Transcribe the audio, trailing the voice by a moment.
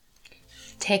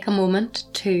Take a moment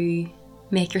to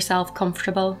make yourself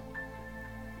comfortable.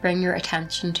 Bring your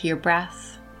attention to your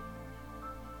breath,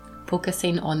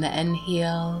 focusing on the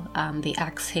inhale and the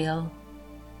exhale.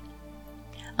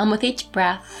 And with each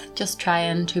breath, just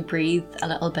trying to breathe a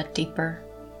little bit deeper.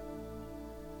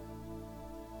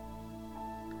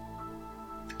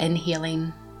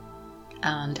 Inhaling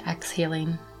and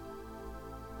exhaling.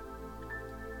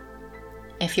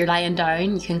 If you're lying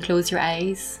down, you can close your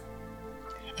eyes.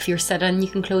 If you're sitting, you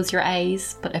can close your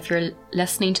eyes. But if you're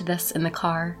listening to this in the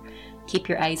car, keep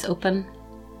your eyes open.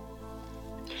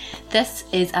 This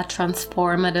is a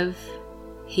transformative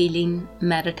healing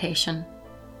meditation.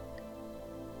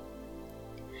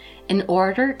 In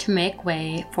order to make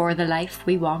way for the life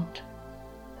we want,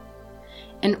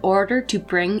 in order to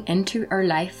bring into our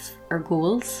life our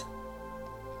goals,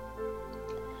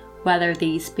 whether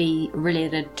these be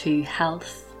related to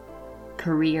health,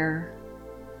 career,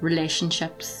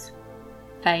 relationships,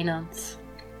 finance,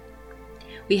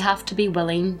 we have to be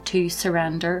willing to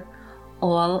surrender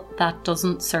all that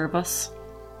doesn't serve us.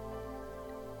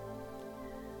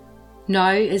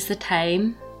 Now is the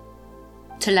time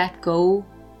to let go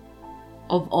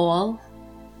of all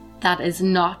that is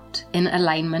not in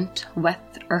alignment with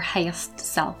our highest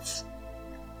self.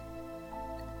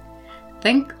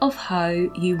 Think of how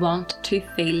you want to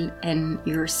feel in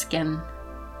your skin.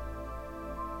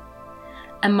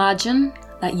 Imagine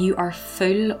that you are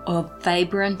full of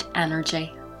vibrant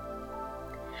energy.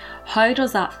 How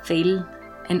does that feel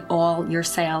in all your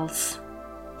cells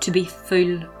to be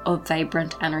full of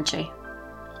vibrant energy?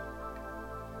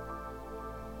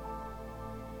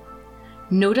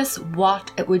 Notice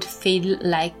what it would feel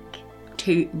like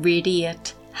to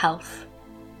radiate health.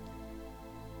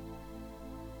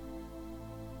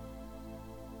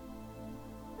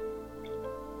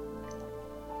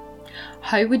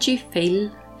 How would you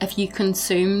feel if you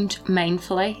consumed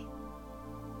mindfully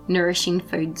nourishing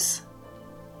foods?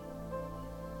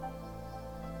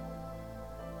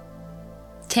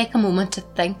 Take a moment to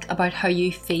think about how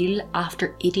you feel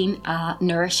after eating a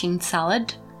nourishing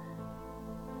salad.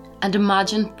 And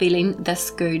imagine feeling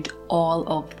this good all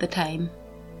of the time.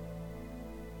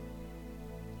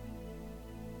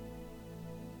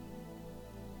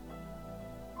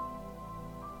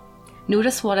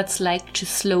 Notice what it's like to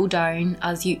slow down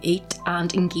as you eat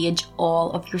and engage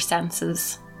all of your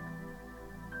senses.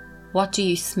 What do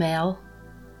you smell?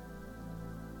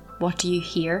 What do you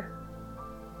hear?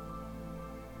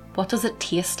 What does it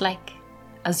taste like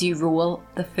as you roll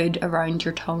the food around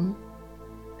your tongue?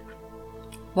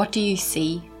 What do you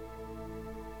see?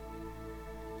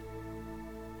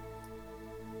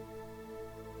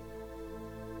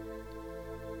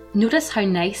 Notice how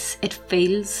nice it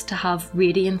feels to have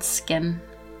radiant skin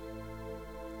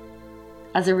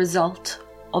as a result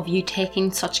of you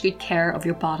taking such good care of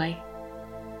your body.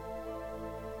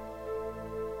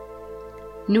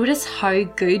 Notice how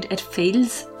good it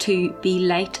feels to be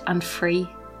light and free.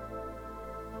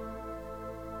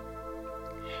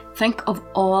 Think of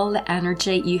all the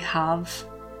energy you have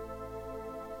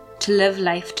to live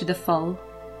life to the full,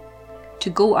 to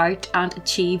go out and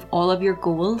achieve all of your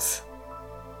goals,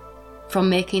 from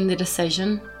making the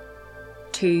decision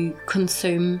to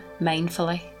consume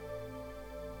mindfully.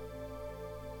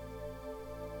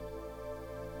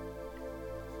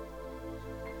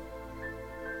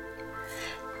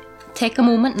 Take a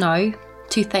moment now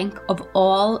to think of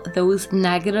all those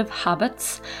negative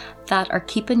habits that are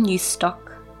keeping you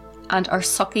stuck and are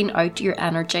sucking out your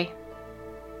energy.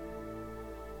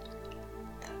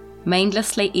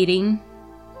 Mindlessly eating,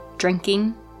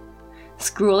 drinking,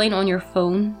 scrolling on your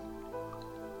phone,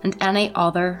 and any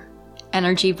other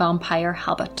energy vampire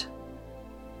habit.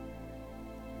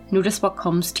 Notice what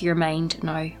comes to your mind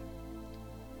now.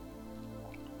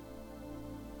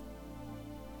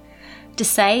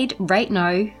 Decide right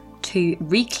now to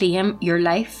reclaim your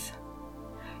life,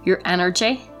 your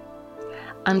energy,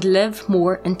 and live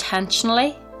more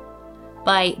intentionally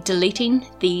by deleting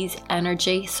these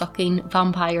energy-sucking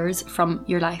vampires from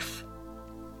your life.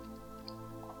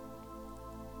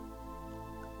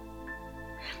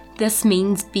 This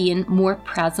means being more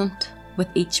present with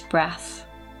each breath,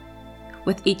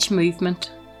 with each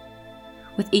movement,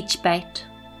 with each bite,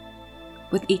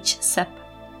 with each sip.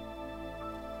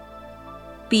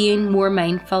 Being more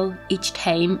mindful each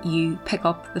time you pick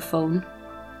up the phone.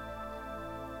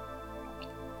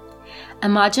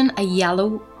 Imagine a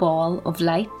yellow ball of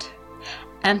light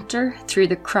enter through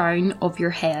the crown of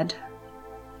your head.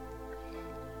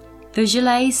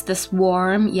 Visualize this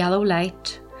warm yellow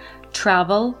light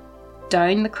travel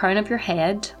down the crown of your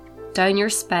head, down your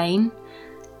spine,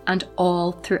 and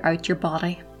all throughout your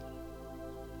body.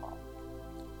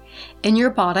 In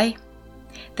your body,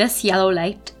 this yellow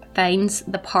light finds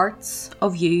the parts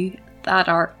of you that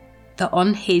are the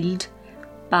unhealed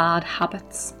bad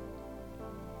habits.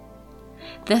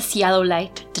 This yellow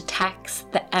light detects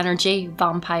the energy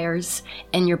vampires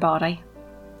in your body,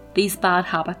 these bad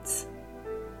habits.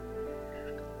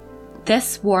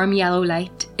 This warm yellow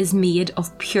light is made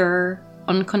of pure,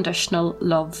 unconditional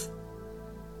love.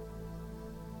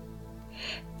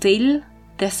 Feel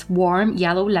this warm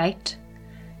yellow light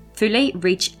fully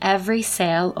reach every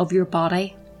cell of your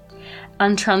body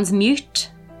and transmute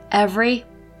every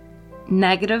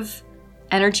negative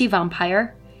energy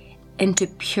vampire into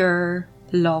pure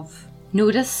love.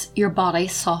 Notice your body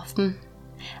soften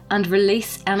and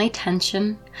release any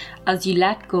tension as you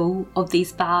let go of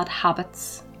these bad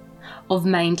habits of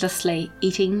mindlessly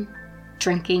eating,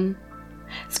 drinking,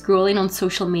 scrolling on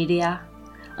social media,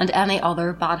 and any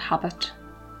other bad habit.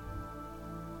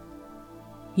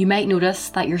 You might notice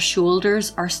that your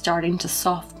shoulders are starting to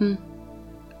soften,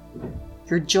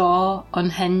 your jaw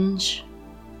unhinge,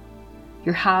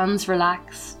 your hands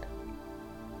relaxed,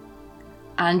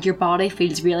 and your body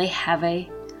feels really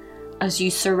heavy as you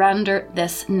surrender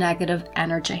this negative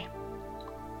energy.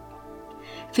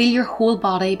 Feel your whole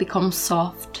body become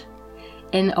soft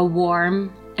in a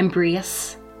warm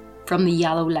embrace from the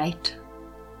yellow light.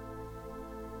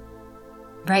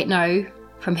 Right now,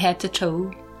 from head to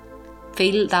toe,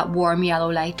 feel that warm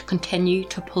yellow light continue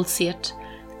to pulsate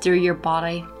through your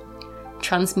body,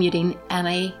 transmuting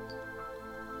any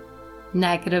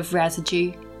negative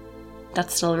residue that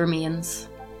still remains.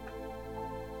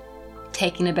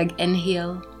 Taking a big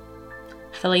inhale,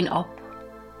 filling up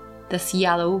this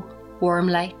yellow warm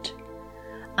light,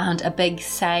 and a big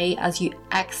sigh as you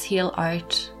exhale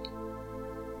out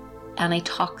any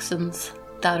toxins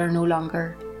that are no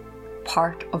longer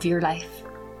part of your life.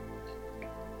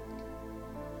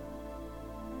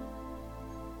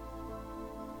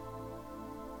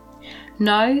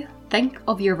 Now think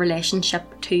of your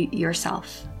relationship to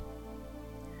yourself.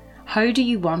 How do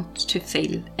you want to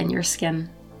feel in your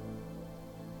skin?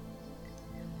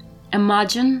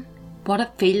 Imagine what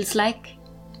it feels like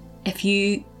if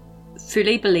you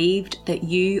fully believed that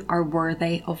you are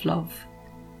worthy of love,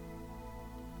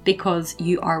 because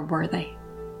you are worthy.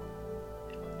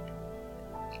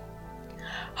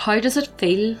 How does it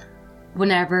feel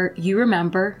whenever you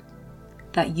remember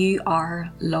that you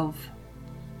are love?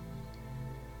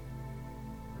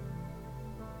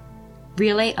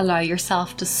 Really allow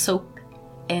yourself to soak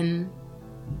in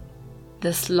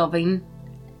this loving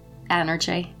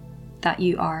energy that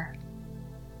you are.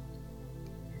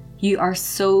 You are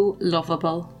so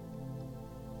lovable.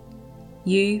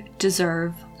 You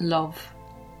deserve love.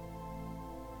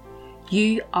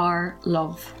 You are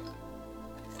love.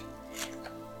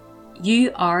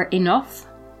 You are enough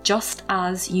just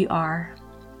as you are.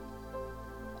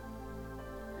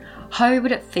 How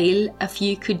would it feel if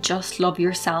you could just love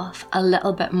yourself a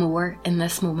little bit more in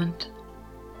this moment?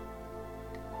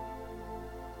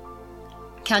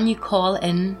 Can you call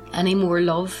in any more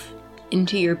love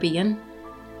into your being?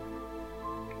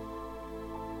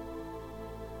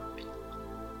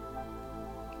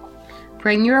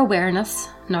 Bring your awareness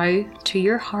now to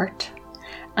your heart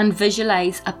and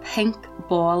visualize a pink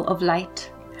ball of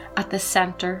light at the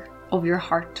center of your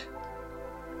heart.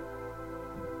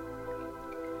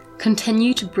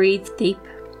 Continue to breathe deep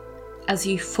as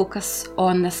you focus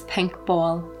on this pink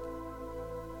ball.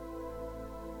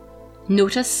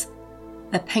 Notice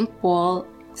the pink ball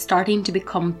starting to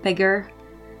become bigger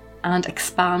and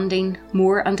expanding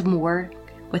more and more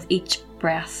with each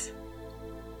breath.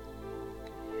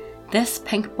 This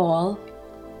pink ball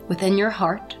within your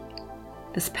heart,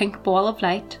 this pink ball of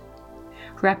light,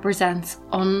 represents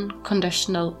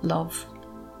unconditional love.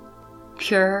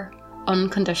 Pure,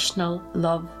 unconditional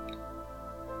love.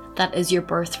 That is your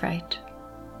birthright.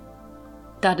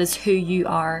 That is who you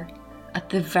are at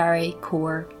the very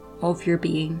core of your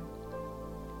being.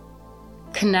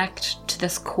 Connect to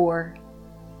this core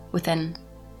within.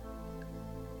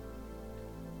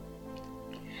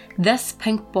 This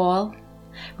pink ball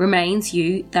reminds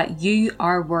you that you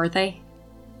are worthy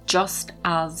just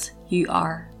as you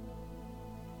are.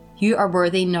 You are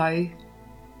worthy now.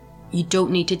 You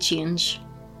don't need to change.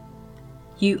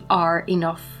 You are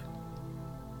enough.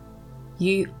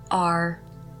 You are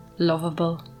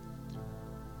lovable.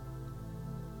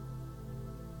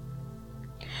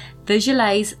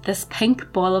 Visualize this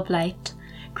pink ball of light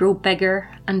grow bigger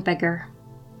and bigger.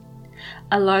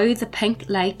 Allow the pink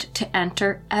light to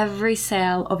enter every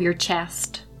cell of your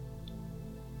chest.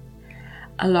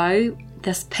 Allow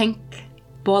this pink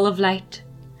ball of light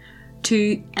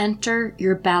to enter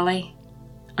your belly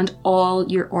and all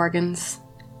your organs.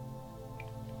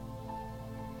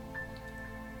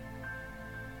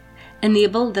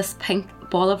 Enable this pink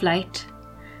ball of light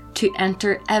to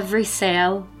enter every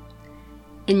cell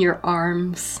in your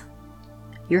arms,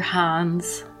 your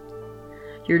hands,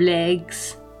 your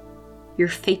legs, your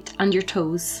feet and your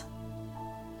toes.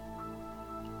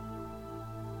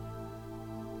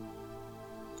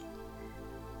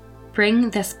 Bring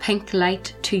this pink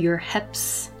light to your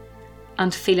hips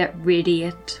and feel it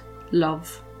radiate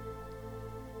love.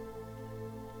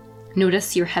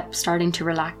 Notice your hips starting to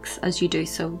relax as you do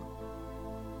so.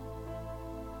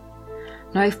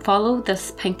 Now follow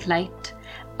this pink light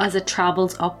as it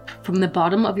travels up from the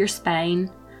bottom of your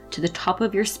spine to the top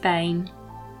of your spine,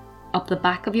 up the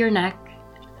back of your neck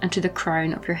and to the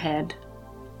crown of your head.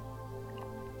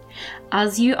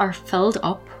 As you are filled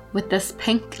up with this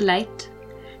pink light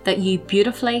that you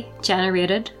beautifully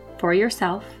generated for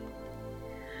yourself,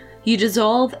 you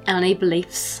dissolve any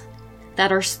beliefs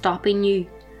that are stopping you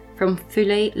from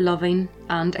fully loving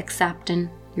and accepting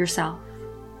yourself.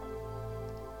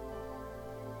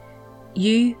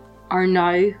 You are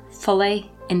now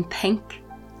fully in pink,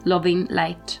 loving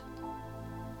light.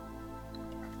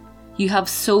 You have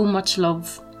so much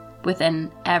love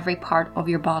within every part of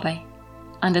your body,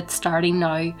 and it's starting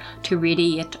now to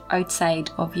radiate outside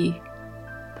of you.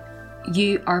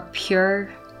 You are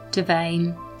pure,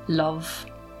 divine love.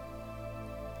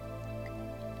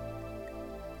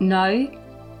 Now,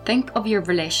 think of your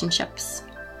relationships.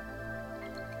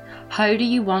 How do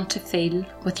you want to feel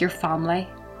with your family,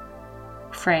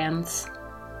 friends,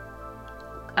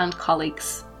 and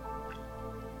colleagues?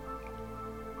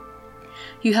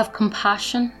 You have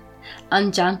compassion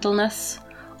and gentleness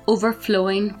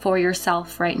overflowing for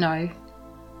yourself right now.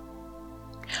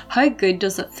 How good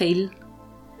does it feel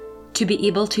to be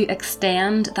able to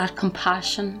extend that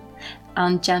compassion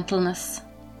and gentleness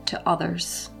to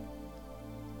others?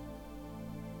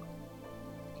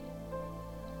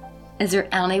 Is there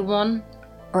anyone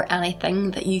or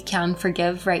anything that you can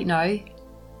forgive right now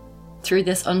through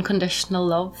this unconditional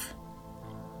love?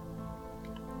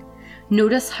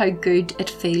 Notice how good it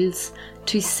feels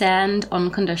to send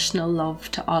unconditional love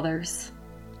to others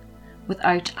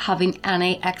without having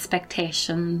any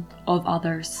expectation of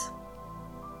others.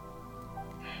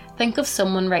 Think of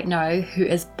someone right now who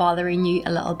is bothering you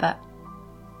a little bit.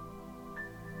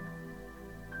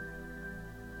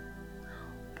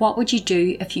 What would you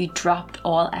do if you dropped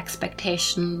all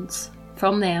expectations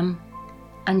from them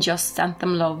and just sent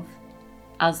them love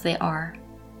as they are?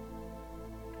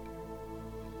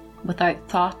 Without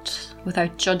thought,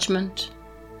 without judgment,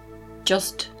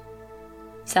 just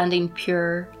sending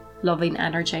pure, loving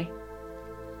energy.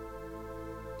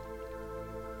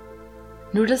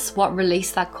 Notice what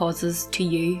release that causes to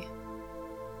you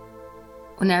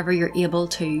whenever you're able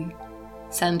to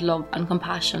send love and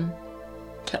compassion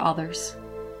to others.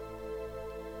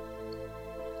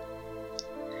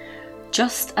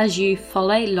 Just as you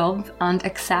fully love and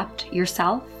accept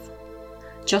yourself,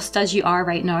 just as you are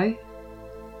right now,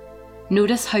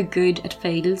 notice how good it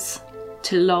feels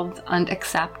to love and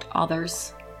accept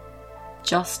others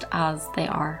just as they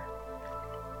are.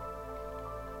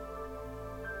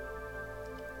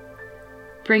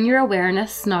 Bring your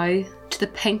awareness now to the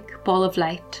pink ball of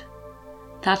light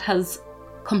that has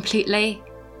completely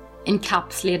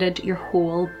encapsulated your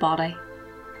whole body.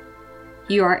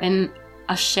 You are in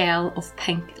a shell of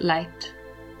pink light.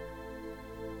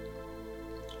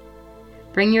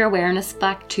 Bring your awareness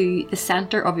back to the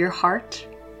center of your heart,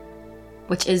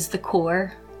 which is the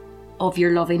core of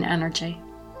your loving energy.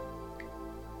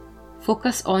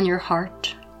 Focus on your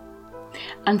heart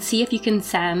and see if you can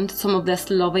send some of this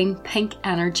loving pink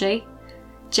energy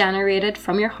generated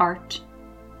from your heart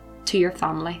to your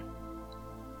family.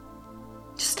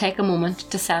 Just take a moment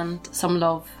to send some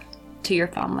love to your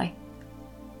family.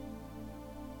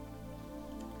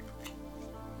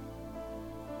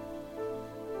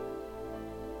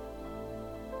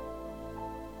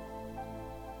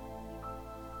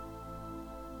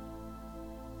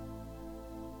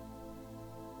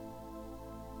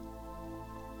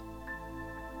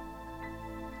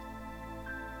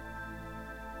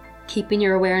 Keeping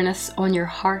your awareness on your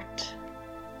heart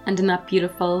and in that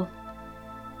beautiful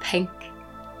pink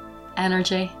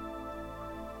energy.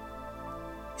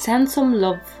 Send some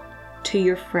love to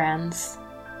your friends.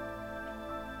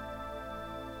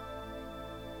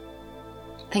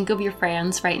 Think of your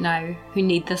friends right now who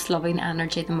need this loving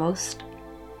energy the most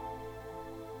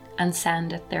and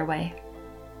send it their way.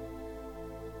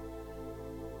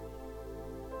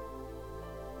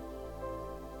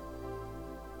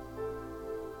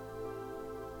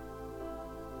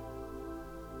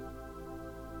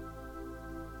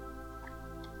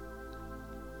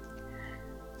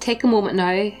 Take a moment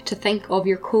now to think of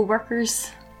your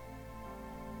co-workers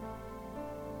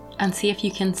and see if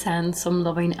you can send some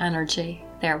loving energy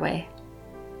their way.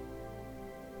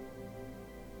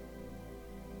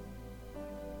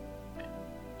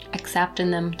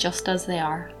 Accepting them just as they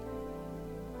are.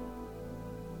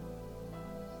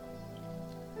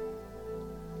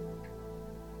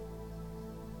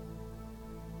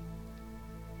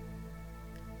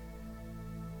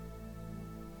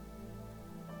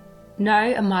 Now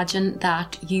imagine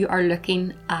that you are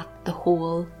looking at the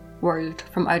whole world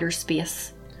from outer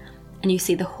space and you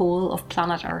see the whole of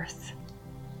planet Earth,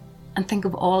 and think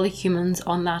of all the humans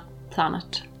on that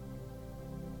planet.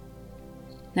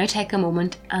 Now take a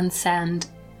moment and send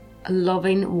a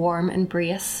loving, warm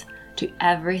embrace to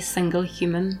every single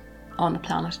human on the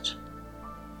planet.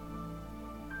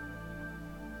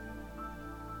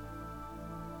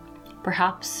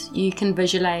 Perhaps you can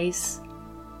visualize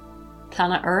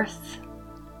planet Earth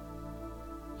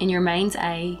in your mind's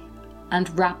eye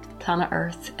and wrap planet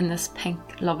Earth in this pink,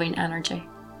 loving energy.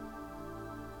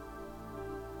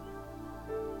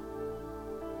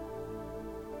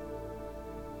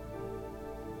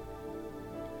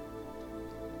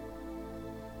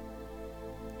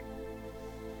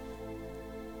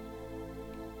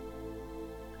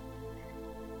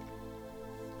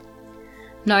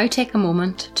 Now take a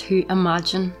moment to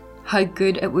imagine how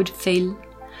good it would feel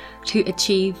to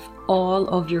achieve all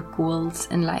of your goals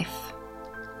in life.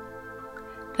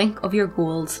 Think of your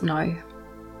goals now.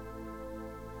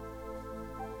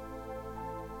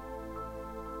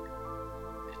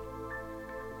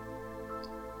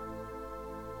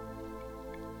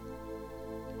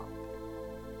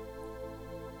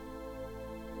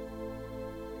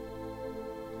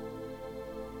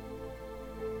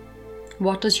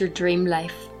 What does your dream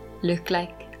life look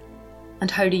like,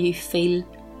 and how do you feel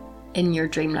in your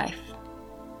dream life?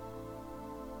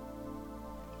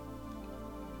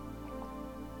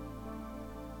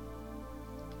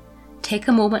 Take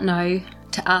a moment now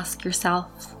to ask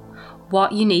yourself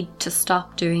what you need to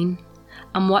stop doing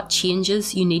and what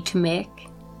changes you need to make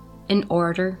in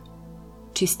order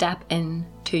to step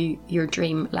into your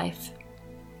dream life.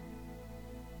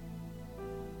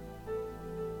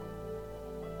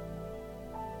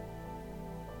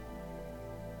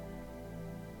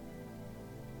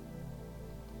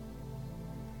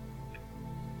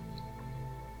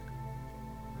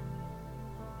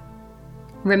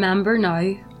 Remember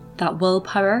now that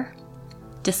willpower,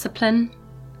 discipline,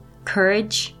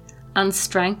 courage, and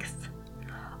strength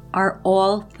are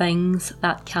all things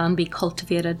that can be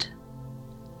cultivated.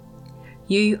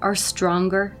 You are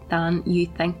stronger than you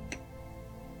think.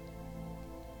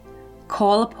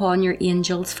 Call upon your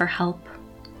angels for help.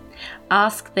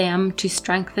 Ask them to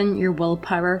strengthen your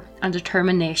willpower and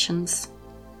determinations.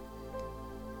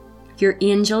 Your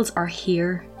angels are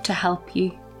here to help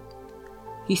you.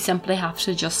 You simply have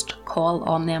to just call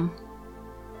on them.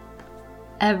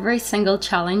 Every single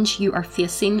challenge you are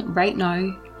facing right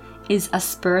now is a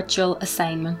spiritual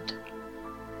assignment.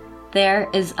 There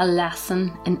is a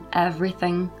lesson in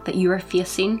everything that you are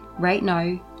facing right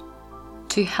now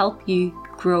to help you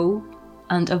grow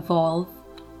and evolve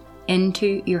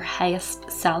into your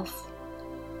highest self.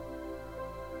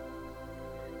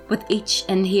 With each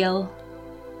inhale,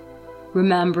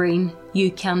 remembering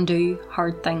you can do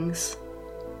hard things.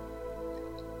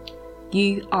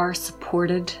 You are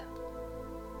supported.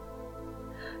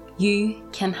 You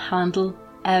can handle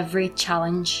every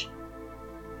challenge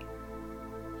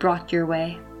brought your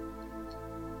way.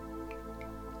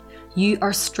 You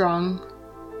are strong.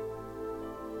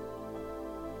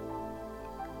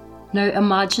 Now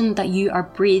imagine that you are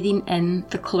breathing in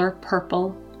the colour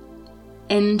purple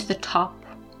into the top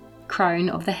crown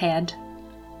of the head.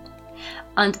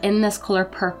 And in this colour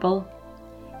purple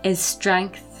is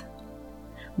strength,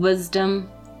 wisdom,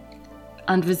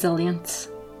 and resilience.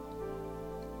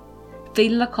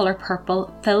 Feel the colour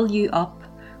purple fill you up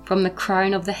from the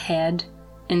crown of the head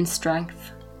in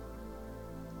strength,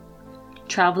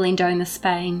 travelling down the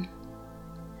spine,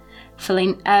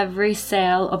 filling every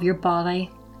cell of your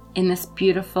body in this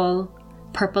beautiful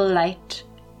purple light,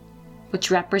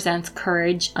 which represents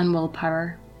courage and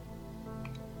willpower.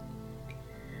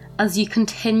 As you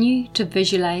continue to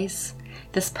visualise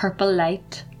this purple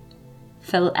light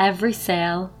fill every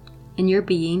cell in your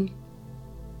being,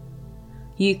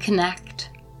 you connect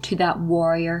to that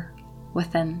warrior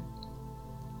within.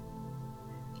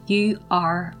 You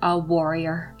are a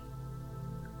warrior.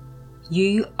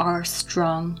 You are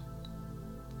strong.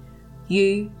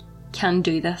 You can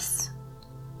do this.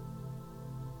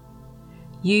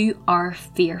 You are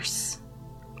fierce.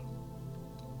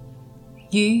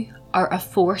 You are a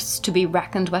force to be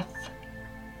reckoned with.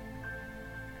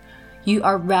 You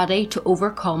are ready to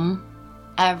overcome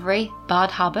every bad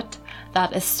habit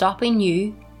that is stopping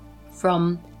you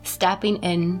from stepping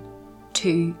in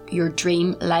to your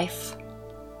dream life.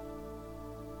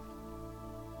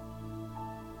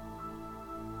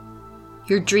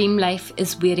 Your dream life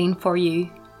is waiting for you.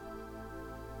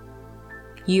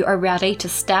 You are ready to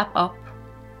step up,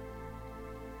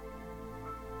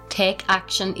 take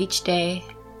action each day,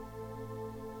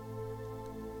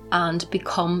 and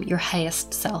become your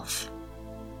highest self.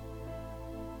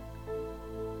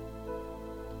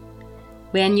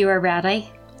 When you are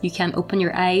ready, you can open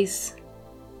your eyes.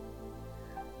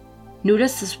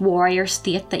 Notice this warrior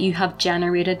state that you have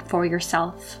generated for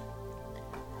yourself.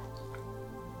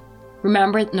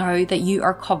 Remember now that you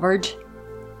are covered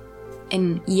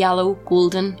in yellow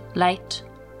golden light,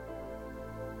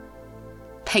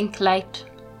 pink light,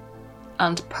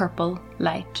 and purple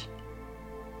light.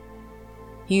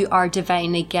 You are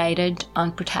divinely guided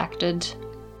and protected.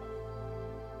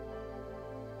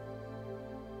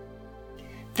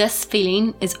 This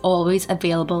feeling is always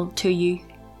available to you.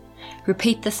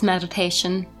 Repeat this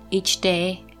meditation each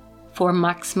day for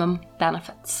maximum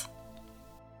benefits.